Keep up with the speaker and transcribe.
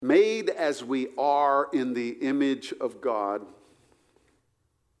made as we are in the image of God,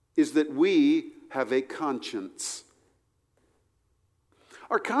 is that we have a conscience.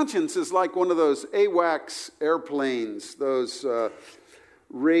 Our conscience is like one of those AWACS airplanes, those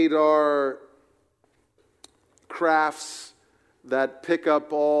radar crafts that pick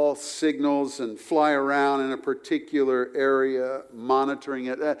up all signals and fly around in a particular area, monitoring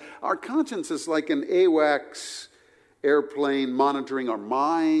it. Our conscience is like an AWACS airplane monitoring our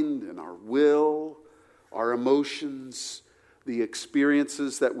mind and our will, our emotions, the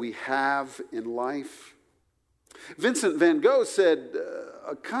experiences that we have in life. Vincent van Gogh said,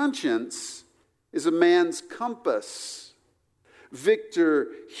 a conscience is a man's compass. Victor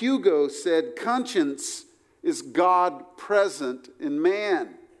Hugo said, conscience is God present in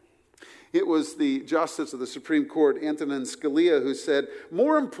man. It was the Justice of the Supreme Court, Antonin Scalia, who said,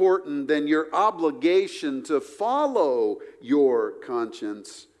 more important than your obligation to follow your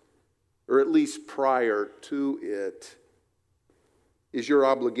conscience, or at least prior to it, is your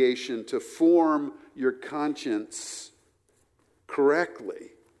obligation to form your conscience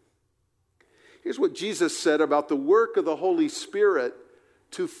correctly. Here's what Jesus said about the work of the Holy Spirit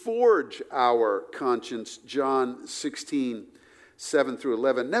to forge our conscience. John 16, 7 through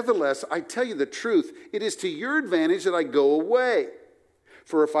 11. Nevertheless, I tell you the truth, it is to your advantage that I go away.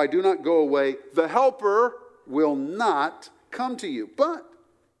 For if I do not go away, the Helper will not come to you. But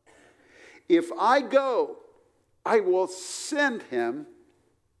if I go, I will send him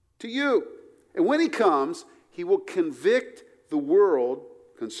to you. And when he comes, he will convict the world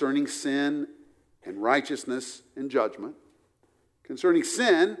concerning sin and righteousness and judgment. Concerning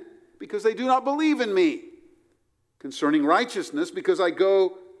sin, because they do not believe in me. Concerning righteousness, because I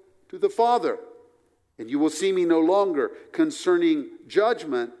go to the Father, and you will see me no longer. Concerning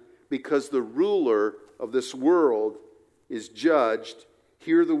judgment, because the ruler of this world is judged.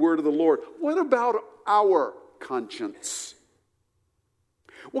 Hear the word of the Lord. What about our conscience?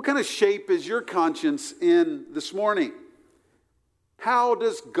 What kind of shape is your conscience in this morning? How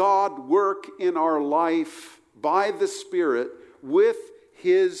does God work in our life by the Spirit with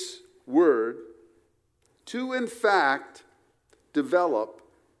His Word to, in fact, develop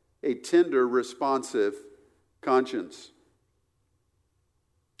a tender, responsive conscience?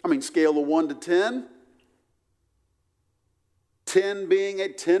 I mean, scale of 1 to 10. 10 being a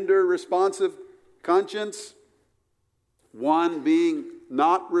tender, responsive conscience. 1 being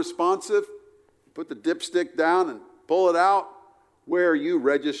not responsive. Put the dipstick down and pull it out. Where are you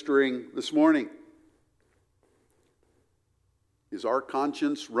registering this morning? Is our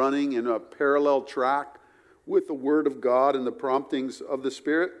conscience running in a parallel track with the Word of God and the promptings of the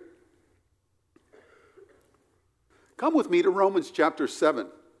Spirit? Come with me to Romans chapter 7.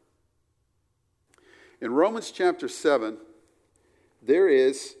 In Romans chapter 7, there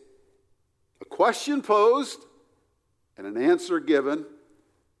is a question posed and an answer given.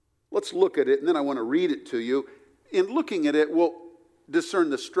 Let's look at it, and then I want to read it to you. In looking at it, we'll discern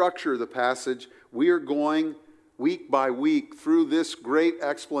the structure of the passage. We are going week by week through this great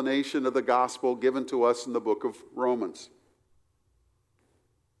explanation of the gospel given to us in the book of Romans.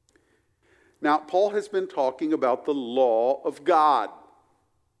 Now, Paul has been talking about the law of God.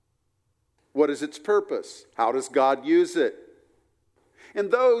 What is its purpose? How does God use it?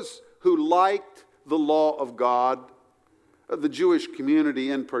 And those who liked the law of God, the Jewish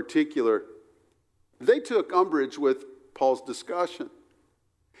community in particular, they took umbrage with Paul's discussion.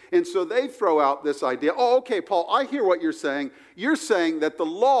 And so they throw out this idea, oh, okay, Paul, I hear what you're saying. You're saying that the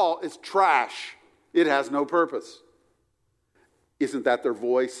law is trash. It has no purpose. Isn't that their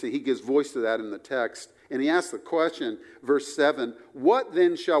voice? See, he gives voice to that in the text. And he asks the question, verse 7, what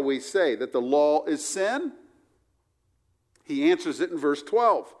then shall we say? That the law is sin? He answers it in verse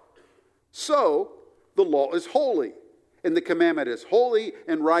 12. So, the law is holy, and the commandment is holy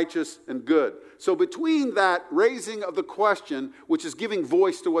and righteous and good. So between that raising of the question, which is giving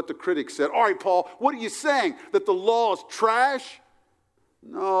voice to what the critics said, all right, Paul, what are you saying? That the law is trash?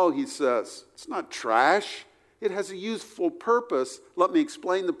 No, he says, it's not trash. It has a useful purpose. Let me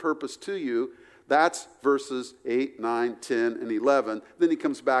explain the purpose to you. That's verses 8, 9, 10, and 11. Then he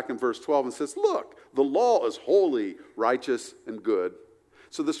comes back in verse 12 and says, look, the law is holy, righteous, and good.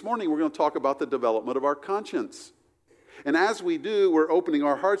 So this morning we're going to talk about the development of our conscience. And as we do, we're opening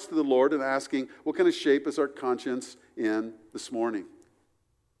our hearts to the Lord and asking, what kind of shape is our conscience in this morning?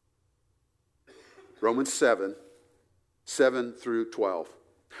 Romans 7, 7 through 12.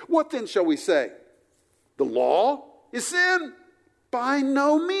 What then shall we say? The law is sin? By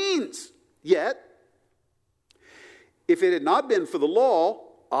no means. Yet, if it had not been for the law,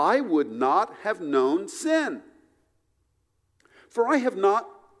 I would not have known sin. For I have not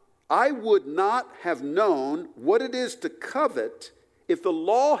I would not have known what it is to covet if the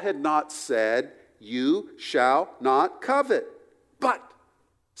law had not said, you shall not covet. But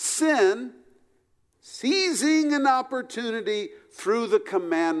sin, seizing an opportunity through the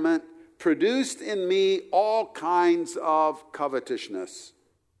commandment, produced in me all kinds of covetousness.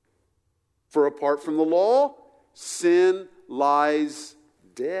 For apart from the law, sin lies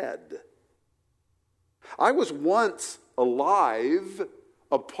dead. I was once alive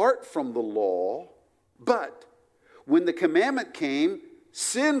apart from the law, but when the commandment came,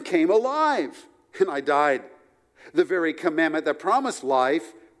 sin came alive, and I died. The very commandment that promised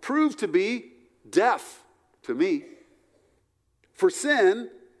life proved to be death to me. For sin,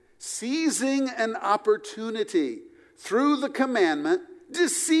 seizing an opportunity through the commandment,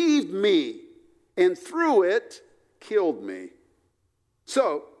 deceived me, and through it killed me.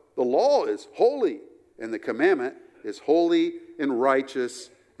 So the law is holy, and the commandment is holy and righteous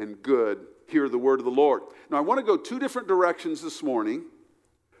and good. Hear the word of the Lord. Now, I want to go two different directions this morning.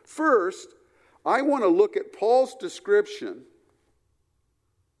 First, I want to look at Paul's description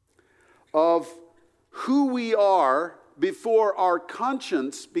of who we are before our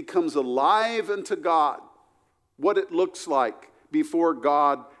conscience becomes alive unto God. What it looks like before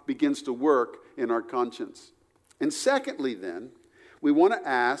God begins to work in our conscience. And secondly, then, we want to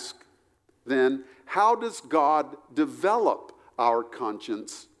ask, then, how does God develop our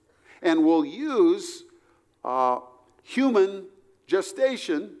conscience? And we'll use human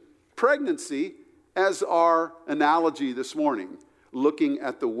gestation, pregnancy, as our analogy this morning, looking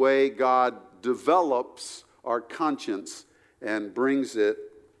at the way God develops our conscience and brings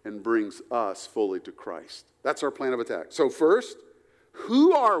us fully to Christ. That's our plan of attack. So first,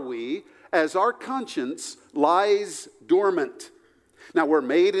 who are we as our conscience lies dormant? Now, we're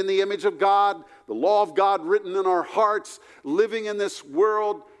made in the image of God, the law of God written in our hearts, living in this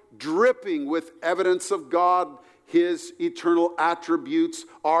world, dripping with evidence of God. His eternal attributes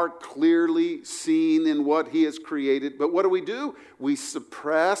are clearly seen in what he has created. But what do? We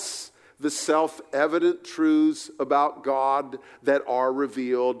suppress the self-evident truths about God that are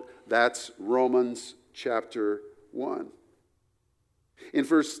revealed. That's Romans chapter 1. In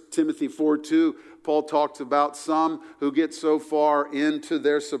 1 Timothy 4:2, Paul talks about some who get so far into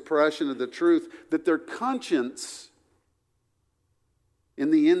their suppression of the truth that their conscience,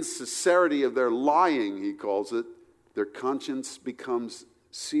 in the insincerity of their lying, he calls it, their conscience becomes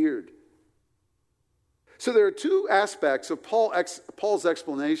seared. So there are two aspects of Paul's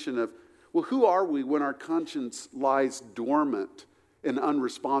explanation of, well, who are we when our conscience lies dormant and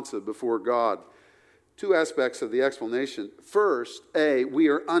unresponsive before God? Two aspects of the explanation. First, we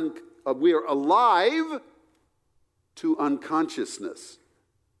are alive to unconsciousness.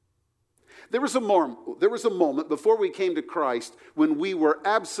 There was a moment before we came to Christ when we were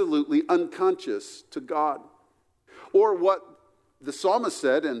absolutely unconscious to God. Or what the psalmist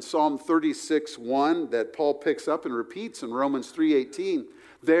said in Psalm 36:1 that Paul picks up and repeats in Romans 3:18,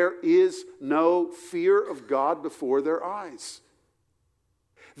 there is no fear of God before their eyes.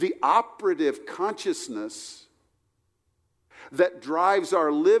 The operative consciousness that drives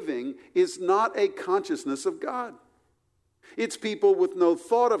our living is not a consciousness of God. It's people with no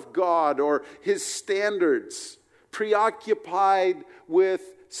thought of God or his standards, preoccupied with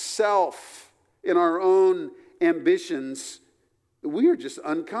self in our own ambitions. We are just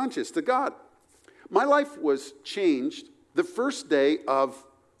unconscious to God. My life was changed the first day of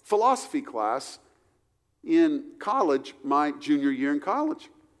philosophy class in college, my junior year in college.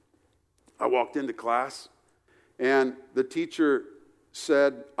 I walked into class, and the teacher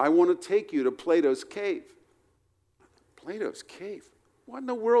said, I want to take you to Plato's cave. Plato's cave? What in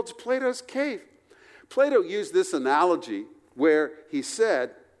the world's Plato's cave? Plato used this analogy where he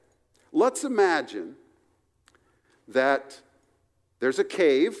said, let's imagine that there's a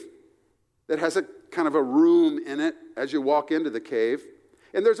cave that has a kind of a room in it as you walk into the cave,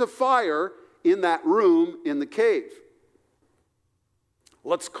 and there's a fire in that room in the cave.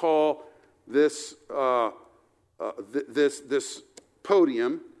 Let's call this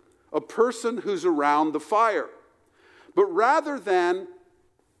podium a person who's around the fire. But rather than,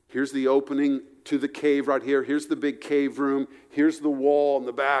 here's the opening to the cave right here, here's the big cave room, here's the wall in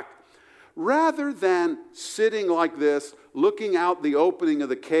the back. Rather than sitting like this, looking out the opening of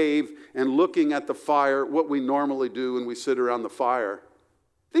the cave and looking at the fire, what we normally do when we sit around the fire,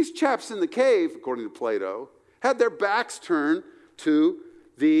 these chaps in the cave, according to Plato, had their backs turned to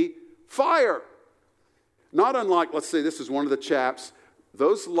the fire. Not unlike, let's say this is one of the chaps,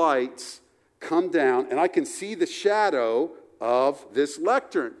 those lights come down and I can see the shadow of this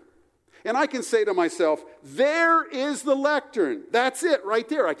lectern. And I can say to myself, there is the lectern. That's it right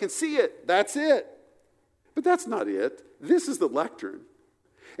there. I can see it. That's it. But that's not it. This is the lectern.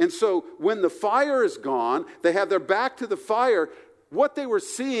 And so when the fire is gone, they have their back to the fire. What they were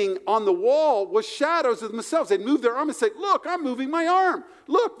seeing on the wall was shadows of themselves. They'd move their arm and say, look, I'm moving my arm.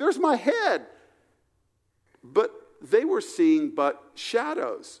 Look, there's my head. But they were seeing but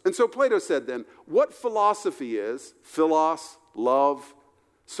shadows. And so Plato said then, what philosophy is, philos, love,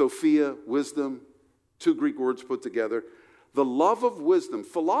 Sophia, wisdom, two Greek words put together. The love of wisdom,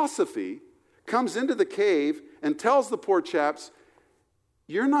 philosophy, comes into the cave and tells the poor chaps,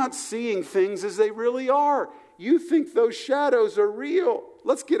 you're not seeing things as they really are. You think those shadows are real.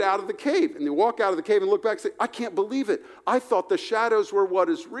 Let's get out of the cave. And they walk out of the cave and look back and say, I can't believe it. I thought the shadows were what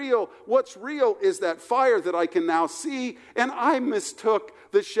is real. What's real is that fire that I can now see, and I mistook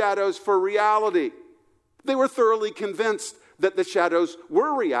the shadows for reality. They were thoroughly convinced that the shadows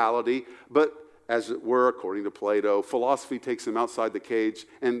were reality, but as it were, according to Plato, philosophy takes them outside the cage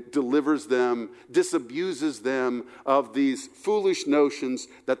and delivers them, disabuses them of these foolish notions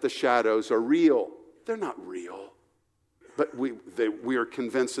that the shadows are real. They're not real, but we are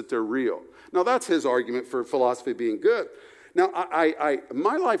convinced that they're real. Now, that's his argument for philosophy being good. Now,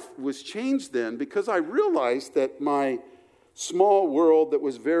 my life was changed then because I realized that my small world that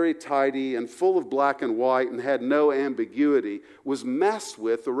was very tidy and full of black and white and had no ambiguity was messed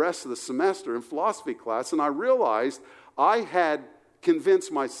with the rest of the semester in philosophy class. And I realized I had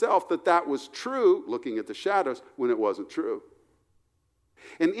convinced myself that that was true, looking at the shadows, when it wasn't true.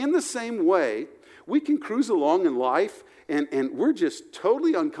 And in the same way, we can cruise along in life and we're just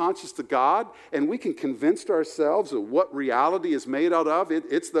totally unconscious to God, and we can convince ourselves of what reality is made out of.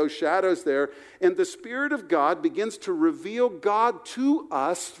 It's those shadows there. And the Spirit of God begins to reveal God to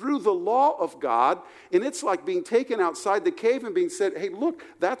us through the law of God. And it's like being taken outside the cave and being said, hey, look,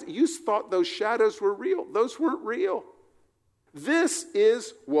 you thought those shadows were real. Those weren't real. This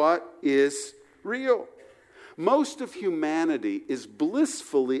is what is real. Most of humanity is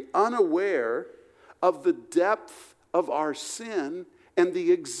blissfully unaware of the depth of our sin and the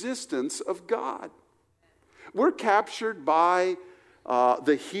existence of God. We're captured by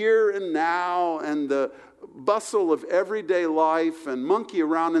the here and now and the bustle of everyday life and monkey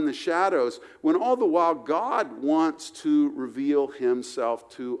around in the shadows, when all the while God wants to reveal himself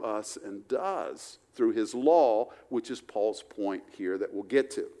to us and does through his law, which is Paul's point here that we'll get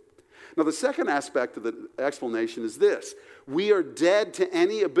to. Now, the second aspect of the explanation is this. We are dead to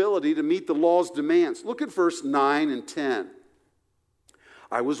any ability to meet the law's demands. Look at verse 9 and 10.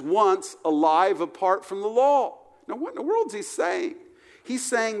 I was once alive apart from the law. Now, what in the world is he saying? He's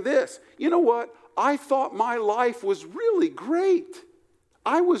saying this. You know what? I thought my life was really great.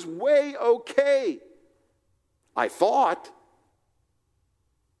 I was way okay. I thought,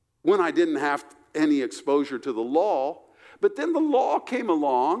 when I didn't have any exposure to the law. But then the law came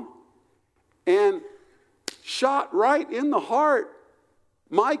along and shot right in the heart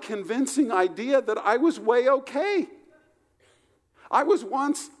my convincing idea that I was way okay. I was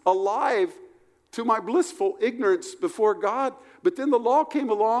once alive to my blissful ignorance before God, but then the law came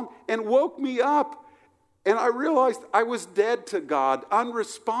along and woke me up, and I realized I was dead to God,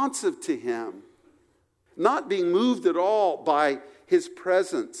 unresponsive to him, not being moved at all by his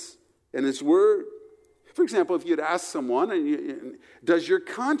presence and his word. For example, if you'd ask someone, does your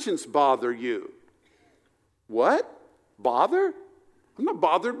conscience bother you? What? Bother? I'm not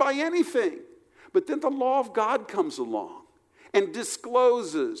bothered by anything. But then the law of God comes along and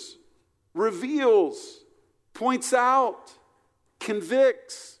discloses, reveals, points out,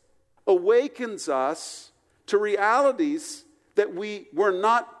 convicts, awakens us to realities that we were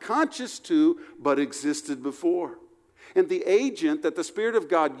not conscious to but existed before. And the agent that the Spirit of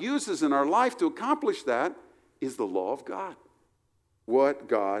God uses in our life to accomplish that is the law of God. What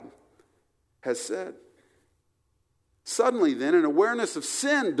God has said. Suddenly then, an awareness of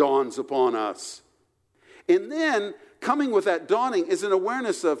sin dawns upon us. And then, coming with that dawning is an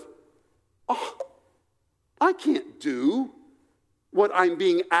awareness of, oh, I can't do what I'm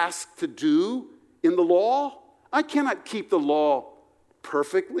being asked to do in the law. I cannot keep the law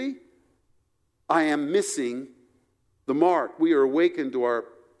perfectly. I am missing the mark. We are awakened to our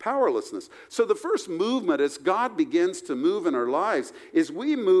powerlessness. So the first movement as God begins to move in our lives is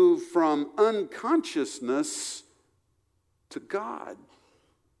we move from unconsciousness to God,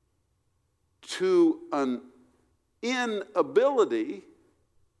 to an inability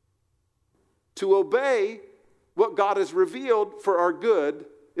to obey what God has revealed for our good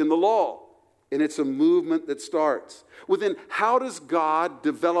in the law. And it's a movement that starts. Well, then, how does God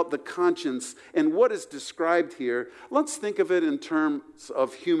develop the conscience and what is described here? Let's think of it in terms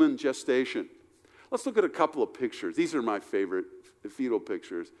of human gestation. Let's look at a couple of pictures. These are my favorite fetal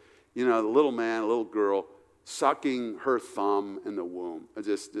pictures. You know, the little man, a little girl, sucking her thumb in the womb.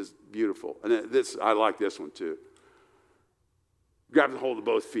 It's just beautiful. And I like this one too. Grab the hold of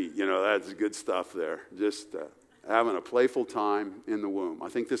both feet. You know, that's good stuff there. Just having a playful time in the womb. I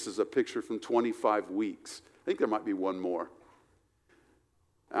think this is a picture from 25 weeks. I think there might be one more.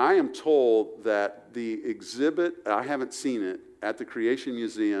 I am told that the exhibit, I haven't seen it, at the Creation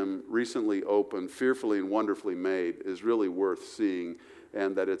Museum, recently opened, Fearfully and Wonderfully Made, is really worth seeing,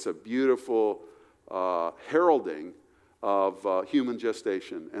 and that it's a beautiful heralding of human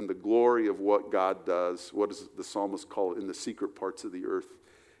gestation and the glory of what God does. What does the psalmist call it? In the secret parts of the earth,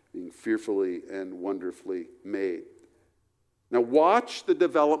 being fearfully and wonderfully made. Now watch the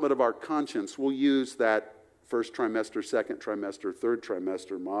development of our conscience. We'll use that first trimester, second trimester, third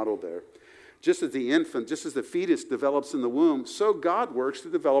trimester model there. Just as the infant, just as the fetus develops in the womb, so God works to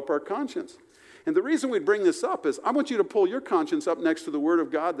develop our conscience. And the reason we bring this up is I want you to pull your conscience up next to the Word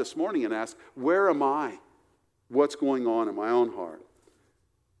of God this morning and ask, where am I? What's going on in my own heart?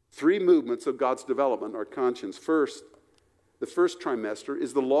 3 movements of God's development, our conscience. First, the first trimester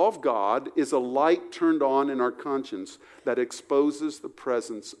is the law of God is a light turned on in our conscience that exposes the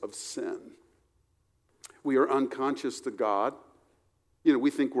presence of sin. We are unconscious to God. You know,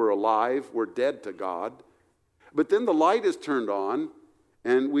 we think we're alive, we're dead to God. But then the light is turned on,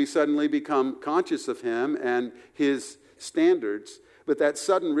 and we suddenly become conscious of Him and His standards. But that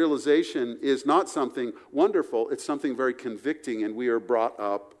sudden realization is not something wonderful, it's something very convicting, and we are brought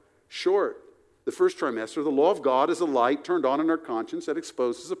up short. The first trimester, the law of God is a light turned on in our conscience that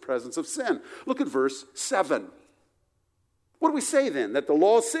exposes the presence of sin. Look at verse 7. What do we say then? That the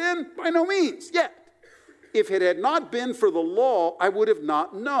law is sin? By no means. Yet, if it had not been for the law, I would have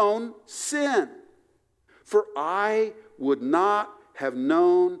not known sin. For I would not have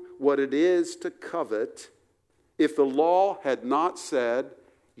known what it is to covet if the law had not said,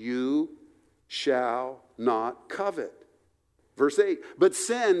 you shall not covet. Verse 8, but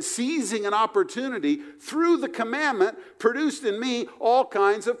sin, seizing an opportunity through the commandment, produced in me all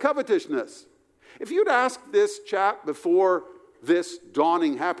kinds of covetousness. If you'd asked this chap before this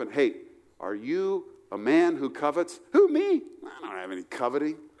dawning happened, hey, are you a man who covets? Who, me? I don't have any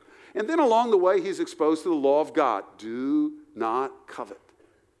coveting. And then along the way, he's exposed to the law of God. Do not covet.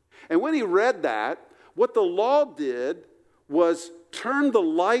 And when he read that, what the law did was turn the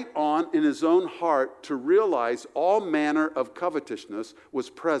light on in his own heart to realize all manner of covetousness was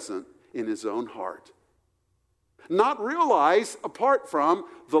present in his own heart. Not realize apart from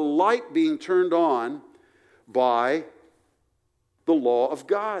the light being turned on by the law of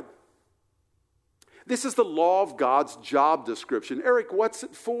God. This is the law of God's job description. Eric, what's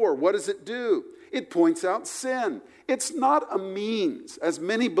it for? What does it do? It points out sin. It's not a means, as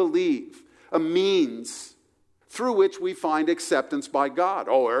many believe, a means through which we find acceptance by God.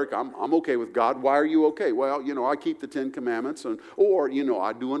 Oh, Eric, I'm okay with God. Why are you okay? Well, you know, I keep the 10 Commandments, or, you know,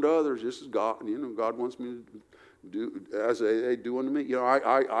 I do unto others just as God, you know, God wants me to do as they do unto me. You know,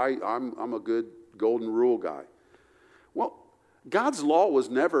 I'm a good golden rule guy. Well, God's law was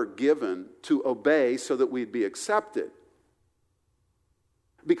never given to obey so that we'd be accepted.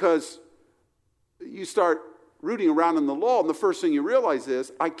 Because you start rooting around in the law, and the first thing you realize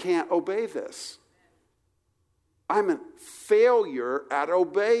is, I can't obey this. I'm a failure at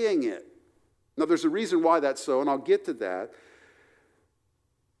obeying it. Now, there's a reason why that's so, and I'll get to that.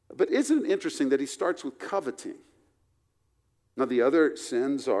 But isn't it interesting that he starts with coveting? Now, the other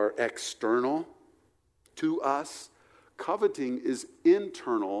sins are external to us. Coveting is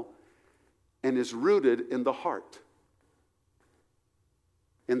internal and is rooted in the heart.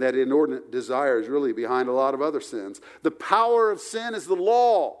 And that inordinate desire is really behind a lot of other sins. The power of sin is the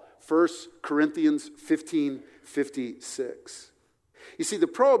law. 1 Corinthians 15:56. You see, the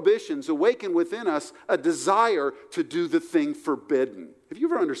prohibitions awaken within us a desire to do the thing forbidden. Have you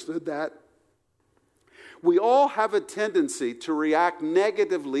ever understood that? We all have a tendency to react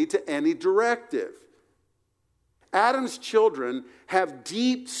negatively to any directive. Adam's children have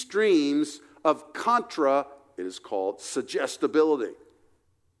deep streams of it is called suggestibility.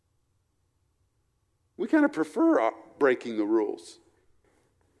 We kind of prefer breaking the rules.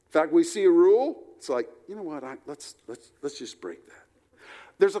 In fact, we see a rule, it's like, you know what, let's just break that.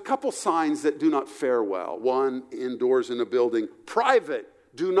 There's a couple signs that do not fare well. One, indoors in a building, private,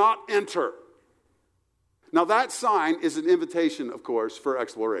 do not enter. Now that sign is an invitation, of course, for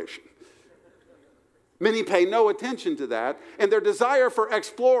exploration. Many pay no attention to that, and their desire for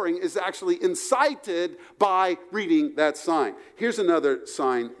exploring is actually incited by reading that sign. Here's another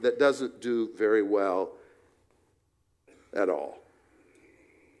sign that doesn't do very well at all.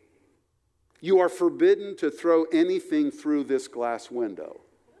 You are forbidden to throw anything through this glass window.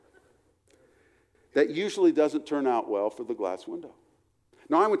 That usually doesn't turn out well for the glass window.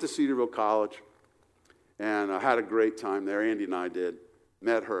 Now, I went to Cedarville College, and I had a great time there. Andy and I did.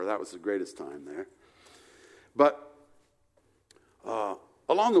 Met her. That was the greatest time there. But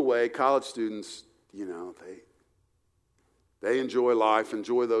along the way, college students, they enjoy life,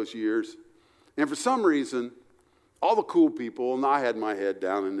 enjoy those years. And for some reason, all the cool people, and I had my head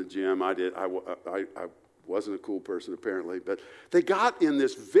down in the gym. I wasn't a cool person apparently, but they got in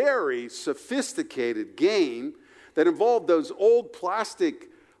this very sophisticated game that involved those old plastic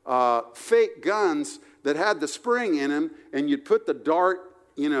fake guns that had the spring in them, and you'd put the dart,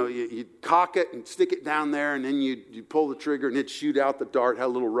 you'd cock it and stick it down there, and then you'd pull the trigger and it'd shoot out the dart, had a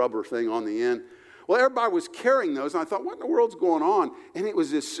little rubber thing on the end. Well, everybody was carrying those, and I thought, what in the world's going on? And it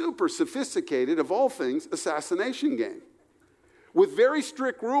was this super sophisticated, of all things, assassination game with very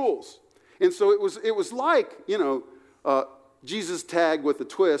strict rules. And so it was like, Jesus tag with a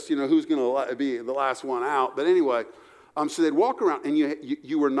twist, who's going to be the last one out. But anyway, so they'd walk around, and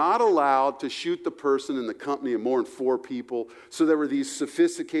you were not allowed to shoot the person in the company of more than 4 people. So there were these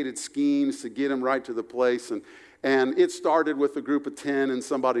sophisticated schemes to get them right to the place. And it started with a group of 10 in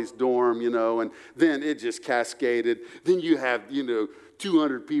somebody's dorm, and then it just cascaded. Then you have,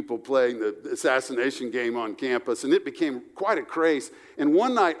 200 people playing the assassination game on campus, and it became quite a craze. And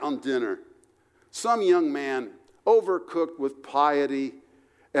one night on dinner, some young man, overcooked with piety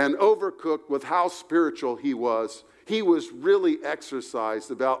and overcooked with how spiritual he was really exercised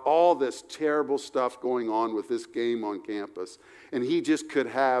about all this terrible stuff going on with this game on campus. And he just could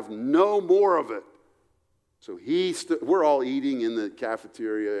have no more of it. So we're all eating in the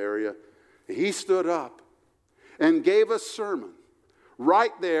cafeteria area. He stood up and gave a sermon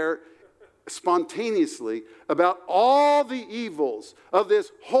right there spontaneously about all the evils of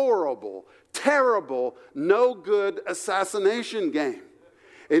this horrible, terrible, no good assassination game.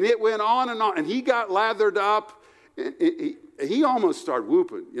 And it went on, and he got lathered up. He almost started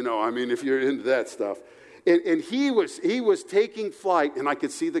whooping, if you're into that stuff. And he was taking flight, and I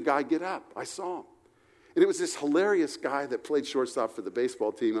could see the guy get up. I saw him. And it was this hilarious guy that played shortstop for the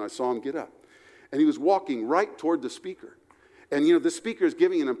baseball team, and I saw him get up. And he was walking right toward the speaker. And, the speaker is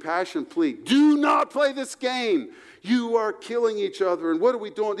giving an impassioned plea. Do not play this game. You are killing each other. And what are we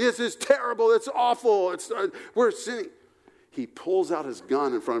doing? This is terrible. It's awful. We're sinning. He pulls out his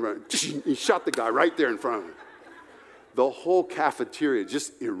gun in front of him. He shot the guy right there in front of him. The whole cafeteria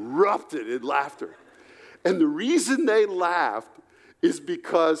just erupted in laughter. And the reason they laughed is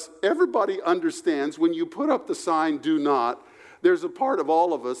because everybody understands when you put up the sign, do not, there's a part of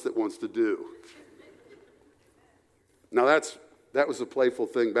all of us that wants to do. Now that was a playful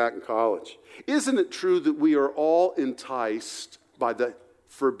thing back in college. Isn't it true that we are all enticed by the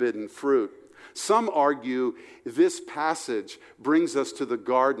forbidden fruit? Some argue this passage brings us to the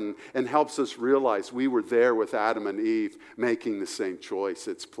garden and helps us realize we were there with Adam and Eve making the same choice.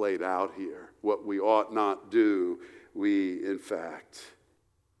 It's played out here. What we ought not do, we in fact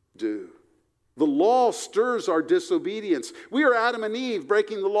do. The law stirs our disobedience. We are Adam and Eve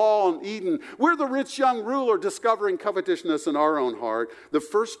breaking the law in Eden. We're the rich young ruler discovering covetousness in our own heart. The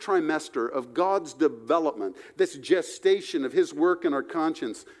first trimester of God's development, this gestation of his work in our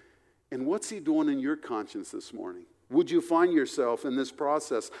conscience. And what's he doing in your conscience this morning? Would you find yourself in this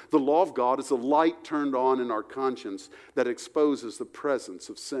process? The law of God is a light turned on in our conscience that exposes the presence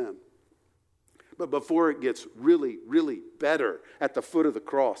of sin. But before it gets really, really better at the foot of the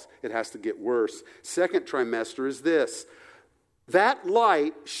cross, it has to get worse. Second trimester is this. That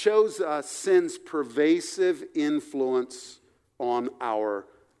light shows us sin's pervasive influence on our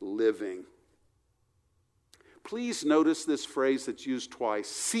living. Please notice this phrase that's used twice.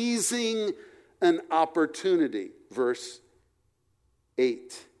 Seizing an opportunity, verse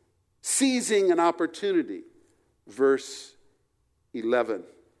 8. Seizing an opportunity, verse 11.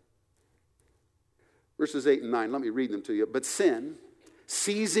 Verses 8 and 9, let me read them to you. But sin,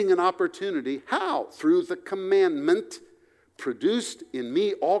 seizing an opportunity, how? Through the commandment, produced in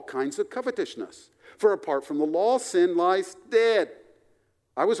me all kinds of covetousness. For apart from the law, sin lies dead.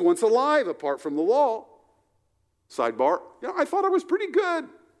 I was once alive apart from the law. Sidebar, I thought I was pretty good.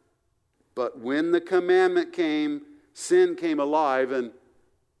 But when the commandment came, sin came alive, and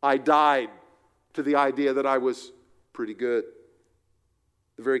I died to the idea that I was pretty good.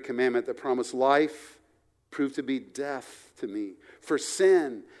 The very commandment that promised life proved to be death to me. For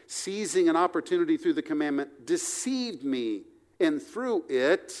sin, seizing an opportunity through the commandment, deceived me, and through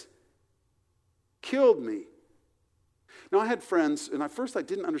it, killed me. Now, I had friends, and at first I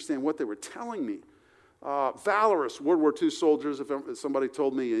didn't understand what they were telling me. Valorous World War II soldiers, if somebody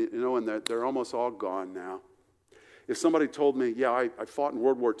told me, and they're almost all gone now. If somebody told me, yeah, I fought in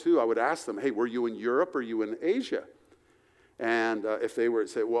World War II, I would ask them, hey, were you in Europe or were you in Asia? And if they were to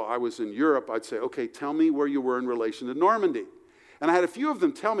say, well, I was in Europe, I'd say, okay, tell me where you were in relation to Normandy. And I had a few of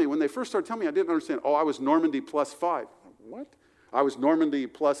them tell me, when they first started telling me, I didn't understand, I was Normandy plus 5. What? I was Normandy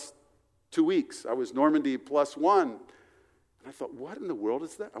plus 2 weeks. I was Normandy plus 1. And I thought, what in the world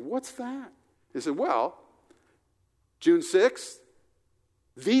is that? What's that? They said, well, June 6th,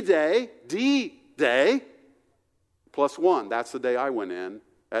 D-Day, plus 1. That's the day I went in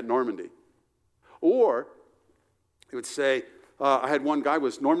at Normandy. Or it would say, I had one guy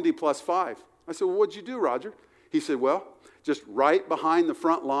was Normandy plus 5. I said, well, what'd you do, Roger? He said, well, just right behind the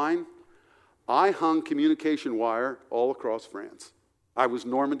front line, I hung communication wire all across France. I was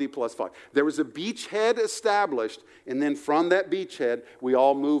Normandy plus 5. There was a beachhead established, and then from that beachhead, we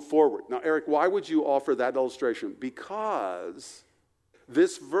all moved forward. Now, Eric, why would you offer that illustration? Because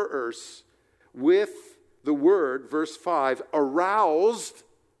this verse with the word, verse 5, aroused,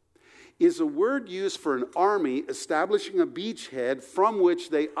 is a word used for an army establishing a beachhead from which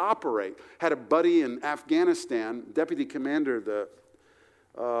they operate. Had a buddy in Afghanistan, deputy commander,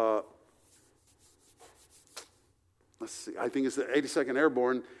 I think it's the 82nd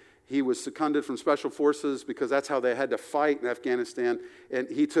Airborne. He was seconded from Special Forces because that's how they had to fight in Afghanistan. And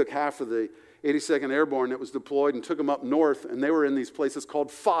he took half of the 82nd Airborne that was deployed and took them up north. And they were in these places called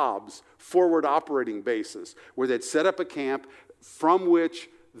FOBs, forward operating bases, where they'd set up a camp from which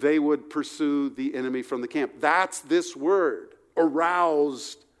they would pursue the enemy from the camp. That's this word,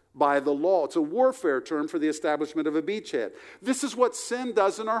 aroused by the law. It's a warfare term for the establishment of a beachhead. This is what sin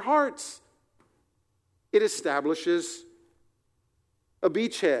does in our hearts. It establishes a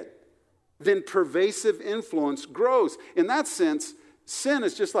beachhead. Then pervasive influence grows. In that sense, sin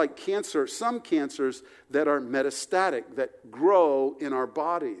is just like cancer, some cancers that are metastatic, that grow in our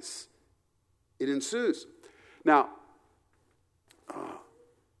bodies. It ensues. Now,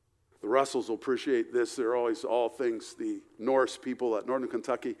 the Russells will appreciate this. They're always all things, the Norse people at Northern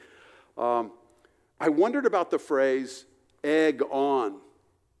Kentucky. I wondered about the phrase, egg on.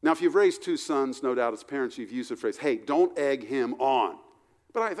 Now, if you've raised 2 sons, no doubt as parents, you've used the phrase, hey, don't egg him on.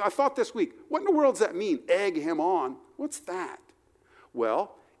 But I thought this week, what in the world does that mean, egg him on? What's that?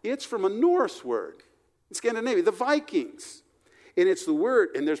 Well, it's from a Norse word in Scandinavia, the Vikings. And it's the word,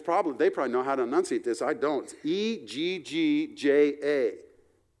 and they probably know how to enunciate this. I don't. It's E-G-G-J-A.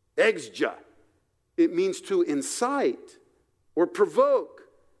 Eggsja. It means to incite or provoke.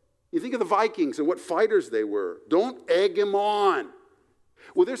 You think of the Vikings and what fighters they were. Don't egg him on.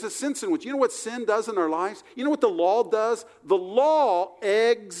 Well, there's a sense in which, you know what sin does in our lives? You know what the law does? The law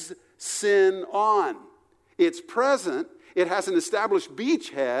eggs sin on. It's present. It has an established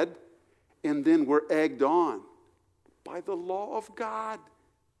beachhead, and then we're egged on by the law of God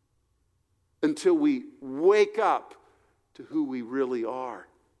until we wake up to who we really are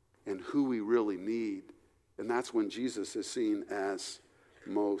and who we really need. And that's when Jesus is seen as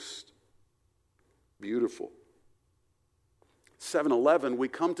most beautiful. 7-11, we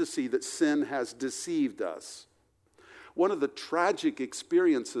come to see that sin has deceived us. One of the tragic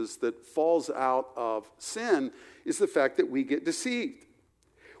experiences that falls out of sin is the fact that we get deceived.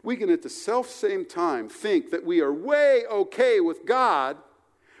 We can at the self-same time think that we are way okay with God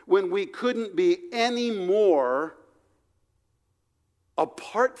when we couldn't be any more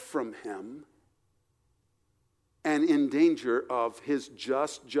apart from Him and in danger of His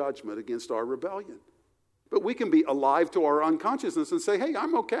just judgment against our rebellion. But we can be alive to our unconsciousness and say, hey,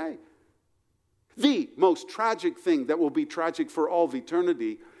 I'm okay. The most tragic thing that will be tragic for all of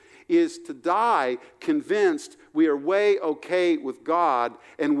eternity is to die convinced we are way okay with God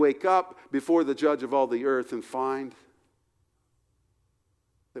and wake up before the judge of all the earth and find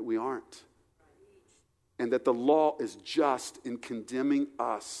that we aren't. And that the law is just in condemning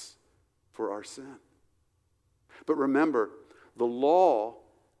us for our sin. But remember, the law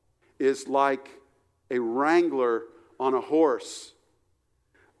is like a wrangler on a horse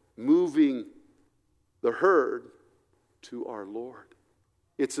moving the herd to our Lord.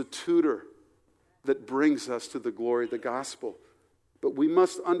 It's a tutor that brings us to the glory of the gospel. but we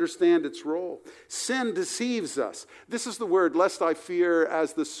must understand its role. Sin deceives us. This is the word, lest I fear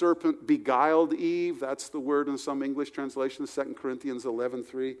as the serpent beguiled Eve. That's the word in some English translations, 2 Corinthians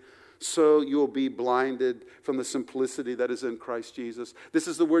 11:3. So you will be blinded from the simplicity that is in Christ Jesus. This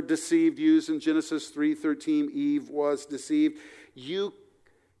is the word deceived used in Genesis 3:13. Eve was deceived. You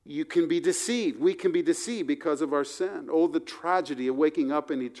can be deceived. We can be deceived because of our sin. Oh, the tragedy of waking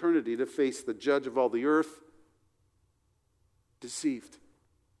up in eternity to face the judge of all the earth. Deceived.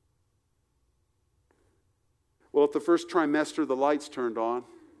 Well, if the first trimester the lights turned on,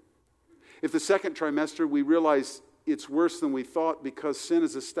 if the second trimester we realize it's worse than we thought because sin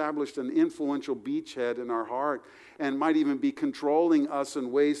has established an influential beachhead in our heart and might even be controlling us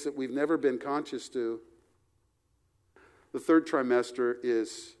in ways that we've never been conscious to. The third trimester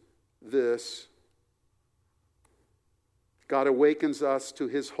is this. God awakens us to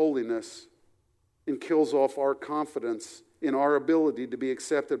his holiness and kills off our confidence in our ability to be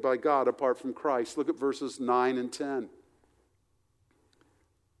accepted by God apart from Christ. Look at verses 9 and 10.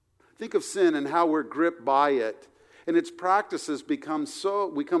 Think of sin and how we're gripped by it. And its practices we become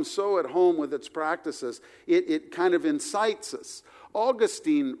so at home with its practices, it kind of incites us.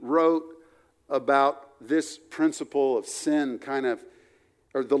 Augustine wrote about this principle of sin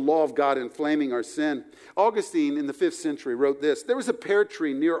or the law of God inflaming our sin. Augustine in the 5th century wrote this: there was a pear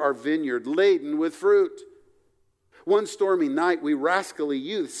tree near our vineyard laden with fruit. One stormy night we rascally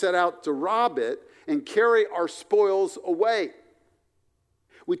youth set out to rob it and carry our spoils away.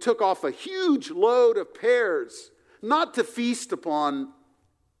 We took off a huge load of pears, not to feast upon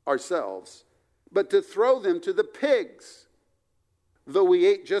ourselves, but to throw them to the pigs, though we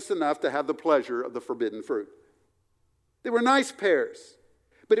ate just enough to have the pleasure of the forbidden fruit. They were nice pears,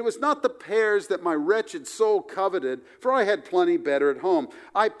 but it was not the pears that my wretched soul coveted, for I had plenty better at home.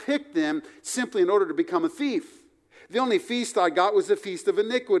 I picked them simply in order to become a thief. The only feast I got was the feast of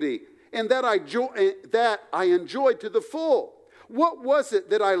iniquity, and that I enjoyed to the full. What was it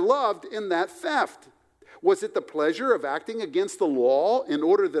that I loved in that theft? Was it the pleasure of acting against the law in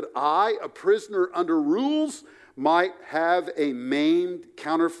order that I, a prisoner under rules, might have a maimed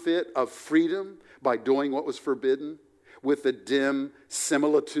counterfeit of freedom by doing what was forbidden with the dim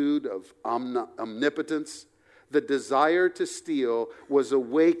similitude of omnipotence? The desire to steal was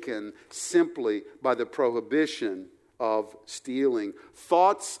awakened simply by the prohibition of stealing.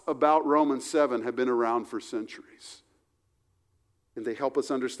 Thoughts about Romans 7 have been around for centuries, and they help us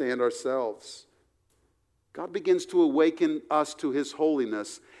understand ourselves. God begins to awaken us to his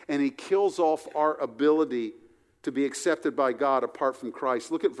holiness, and he kills off our ability to be accepted by God apart from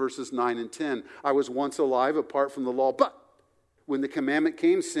Christ. Look at verses 9 and 10. I was once alive apart from the law, but when the commandment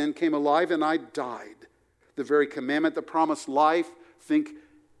came, sin came alive and I died. The very commandment that promised life, think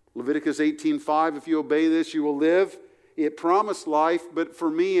Leviticus 18:5, if you obey this, you will live. It promised life, but for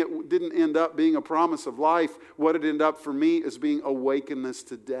me, it didn't end up being a promise of life. What it ended up for me is being awakeness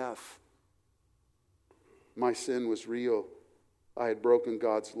to death. My sin was real. I had broken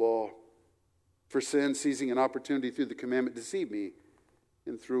God's law. For sin, seizing an opportunity through the commandment, deceived me,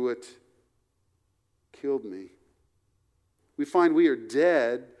 and through it, killed me. We find we are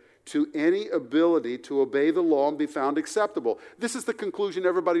dead to any ability to obey the law and be found acceptable. This is the conclusion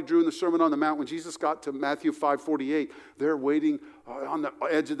everybody drew in the Sermon on the Mount when Jesus got to Matthew 5:48. They're waiting on the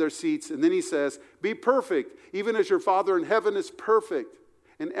edge of their seats, and then he says, be perfect, even as your Father in heaven is perfect.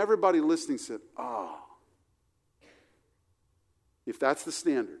 And everybody listening said, if that's the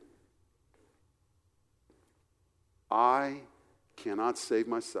standard, I cannot save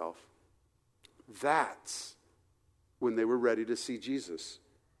myself. That's when they were ready to see Jesus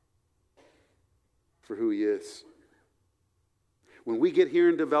for who he is. When we get here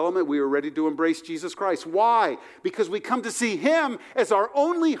in development, we are ready to embrace Jesus Christ. Why? Because we come to see him as our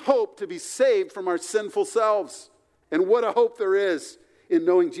only hope to be saved from our sinful selves. And what a hope there is in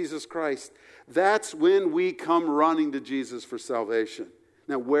knowing Jesus Christ. That's when we come running to Jesus for salvation.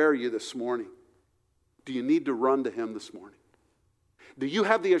 Now, where are you this morning? Do you need to run to him this morning? Do you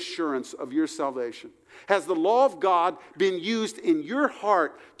have the assurance of your salvation? Has the law of God been used in your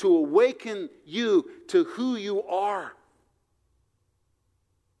heart to awaken you to who you are?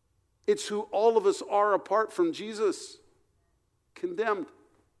 It's who all of us are apart from Jesus. Condemned.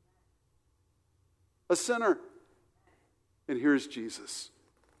 A sinner. And here's Jesus.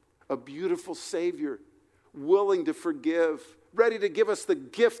 A beautiful Savior, willing to forgive, ready to give us the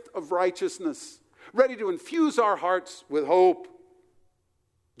gift of righteousness, ready to infuse our hearts with hope.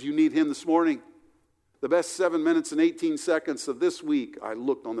 Do you need him this morning? The best 7 minutes and 18 seconds of this week, I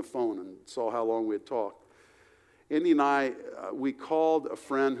looked on the phone and saw how long we had talked. Indy and I, we called a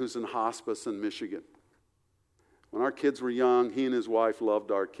friend who's in hospice in Michigan. When our kids were young, he and his wife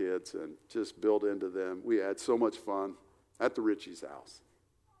loved our kids and just built into them. We had so much fun at the Ritchie's house.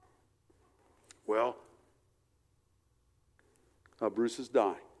 Well, Bruce is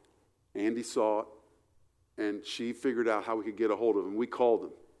dying. Andy saw it, and she figured out how we could get a hold of him. We called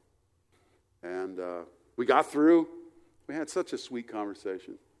him. And we got through. We had such a sweet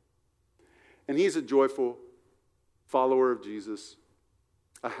conversation. And he's a joyful follower of Jesus,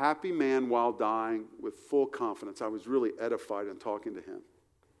 a happy man while dying with full confidence. I was really edified in talking to him.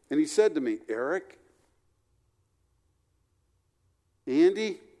 And he said to me, Eric,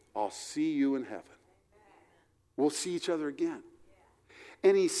 Andy, I'll see you in heaven. We'll see each other again.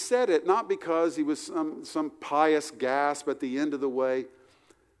 And he said it not because he was some pious gasp at the end of the way,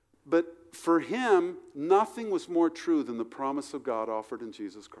 but for him, nothing was more true than the promise of God offered in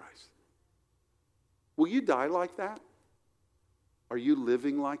Jesus Christ. Will you die like that? Are you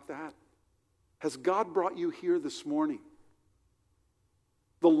living like that? Has God brought you here this morning?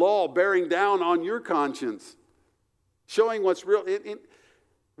 The law bearing down on your conscience, showing what's real.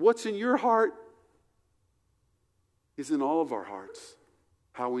 What's in your heart is in all of our hearts.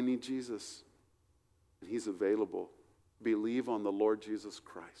 How we need Jesus. And he's available. Believe on the Lord Jesus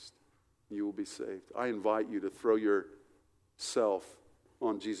Christ. You will be saved. I invite you to throw yourself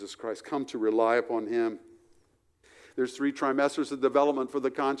on Jesus Christ. Come to rely upon him. There's 3 trimesters of development for the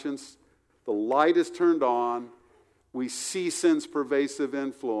conscience. The light is turned on. We see sin's pervasive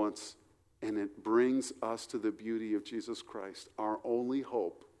influence. And it brings us to the beauty of Jesus Christ, our only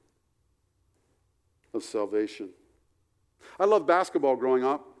hope of salvation. I loved basketball growing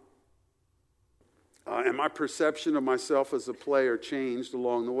up. And my perception of myself as a player changed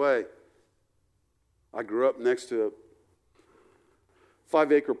along the way. I grew up next to a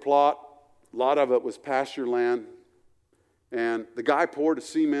 5-acre plot. A lot of it was pasture land. And the guy poured a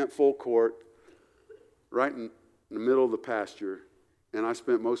cement full court right in the middle of the pasture. And I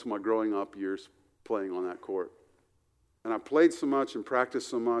spent most of my growing up years playing on that court. And I played so much and practiced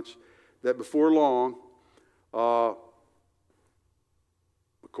so much that before long,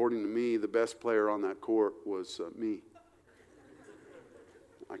 according to me, the best player on that court was me.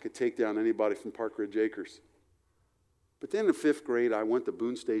 I could take down anybody from Park Ridge Acres. But then in 5th grade, I went to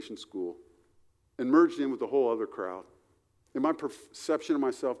Boone Station School and merged in with a whole other crowd. And my perception of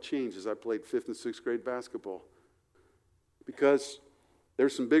myself changed as I played 5th and 6th grade basketball. Because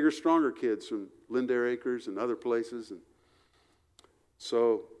there's some bigger, stronger kids from Lindare Acres and other places. And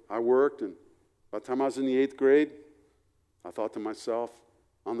so I worked, and by the time I was in the 8th grade, I thought to myself,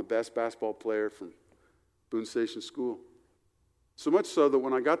 I'm the best basketball player from Boone Station School. So much so that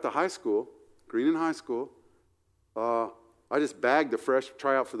when I got to high school, Greenon High School, I just bagged the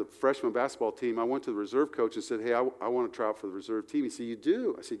tryout for the freshman basketball team. I went to the reserve coach and said, hey, I want to try out for the reserve team. He said, you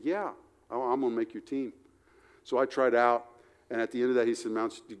do? I said, yeah, I'm going to make your team. So I tried out, and at the end of that, he said,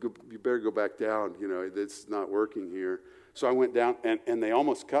 Mounts, you better go back down. You know, it's not working here. So I went down, and they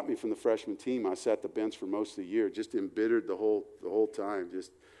almost cut me from the freshman team. I sat the bench for most of the year, just embittered the whole time,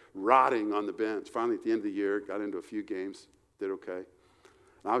 just rotting on the bench. Finally, at the end of the year, got into a few games, did okay.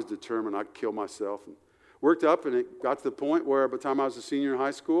 And I was determined I'd kill myself. And worked up, and it got to the point where by the time I was a senior in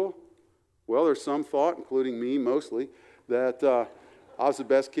high school, well, there's some thought, including me mostly, that I was the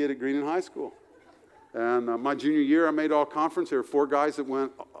best kid at Greenon High School. And my junior year, I made all conference. There were 4 guys that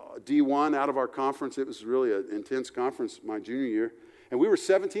went D1 out of our conference. It was really an intense conference my junior year. And we were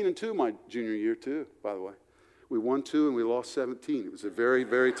 17-2 my junior year, too, by the way. We won 2 and we lost 17. It was a very,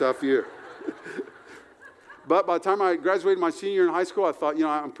 very tough year. But by the time I graduated my senior year in high school, I thought, you know,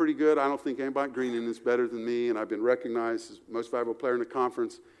 I'm pretty good. I don't think anybody at Greenon is better than me, and I've been recognized as most valuable player in the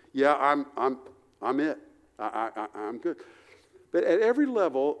conference. Yeah, I'm it. I'm good. But at every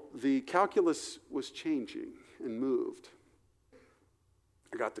level, the calculus was changing and moved.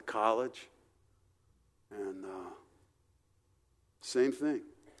 I got to college, and same thing.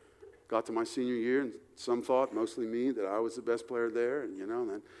 Got to my senior year, and some thought, mostly me, that I was the best player there, and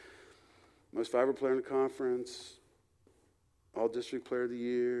then most valuable player in the conference, all-district player of the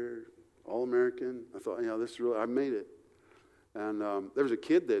year, All-American. I thought, this is really, I made it. And there was a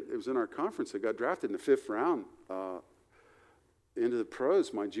kid that it was in our conference that got drafted in the 5th round into the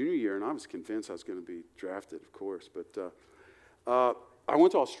pros my junior year, and I was convinced I was going to be drafted, of course. But I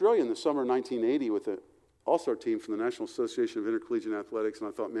went to Australia in the summer of 1980 with an all-star team from the National Association of Intercollegiate Athletics, and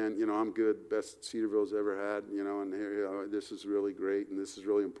I thought, man, I'm good, best Cedarville's ever had, and here, this is really great, and this is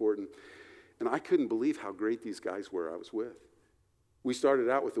really important. And I couldn't believe how great these guys were I was with. We started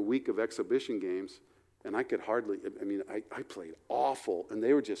out with a week of exhibition games, and I could hardly, I played awful, and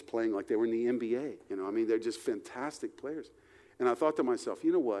they were just playing like they were in the NBA. They're just fantastic players. And I thought to myself,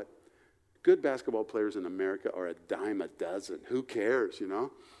 you know what? Good basketball players in America are a dime a dozen. Who cares, you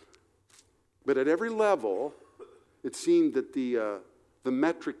know? But at every level, it seemed that the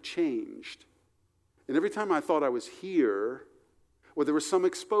metric changed. And every time I thought I was here, or there was some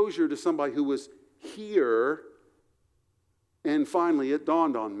exposure to somebody who was here, and finally it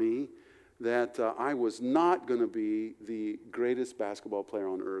dawned on me that I was not going to be the greatest basketball player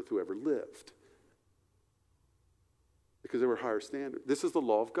on earth who ever lived. Because there were higher standards. This is the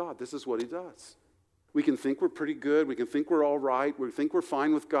law of God. This is what he does. We can think we're pretty good. We can think we're all right. We think we're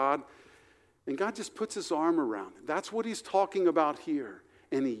fine with God. And God just puts his arm around it. That's what he's talking about here.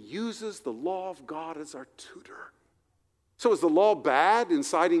 And he uses the law of God as our tutor. So is the law bad,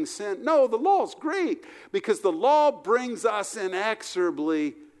 inciting sin? No, the law is great. Because the law brings us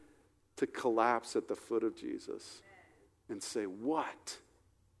inexorably to collapse at the foot of Jesus and say, what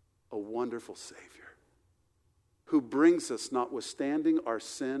a wonderful Savior, who brings us, notwithstanding our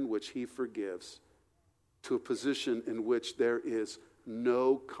sin, which he forgives, to a position in which there is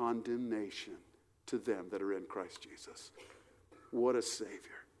no condemnation to them that are in Christ Jesus. What a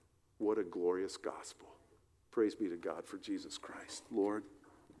Savior. What a glorious gospel. Praise be to God for Jesus Christ. Lord,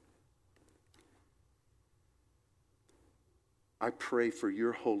 I pray for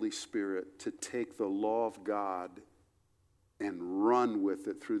your Holy Spirit to take the law of God and run with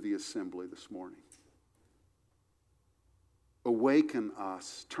it through the assembly this morning. Awaken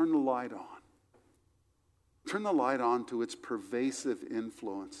us. Turn the light on. Turn the light on to its pervasive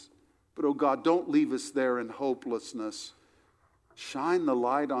influence. But, oh God, don't leave us there in hopelessness. Shine the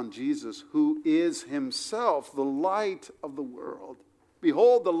light on Jesus, who is himself the light of the world.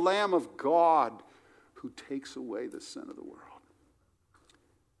 Behold the Lamb of God who takes away the sin of the world.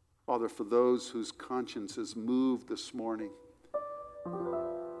 Father, for those whose conscience is moved this morning,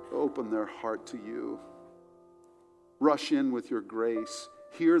 open their heart to you. Rush in with your grace.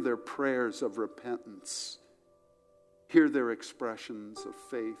 Hear their prayers of repentance. Hear their expressions of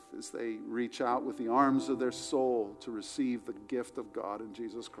faith as they reach out with the arms of their soul to receive the gift of God in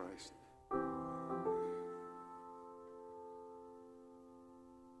Jesus Christ.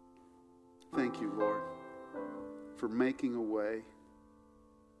 Thank you, Lord, for making a way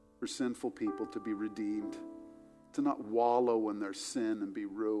for sinful people to be redeemed, to not wallow in their sin and be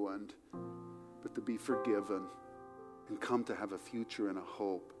ruined, but to be forgiven and come to have a future and a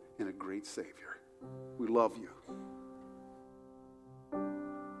hope in a great Savior. We love you.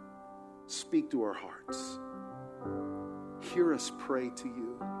 Speak to our hearts. Hear us pray to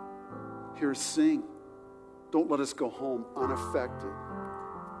you. Hear us sing. Don't let us go home unaffected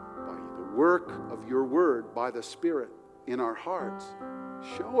by the work of your word, by the Spirit in our hearts,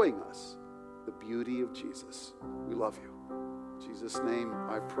 showing us the beauty of Jesus. We love you. In Jesus' name,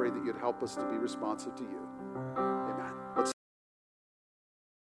 I pray that you'd help us to be responsive to you.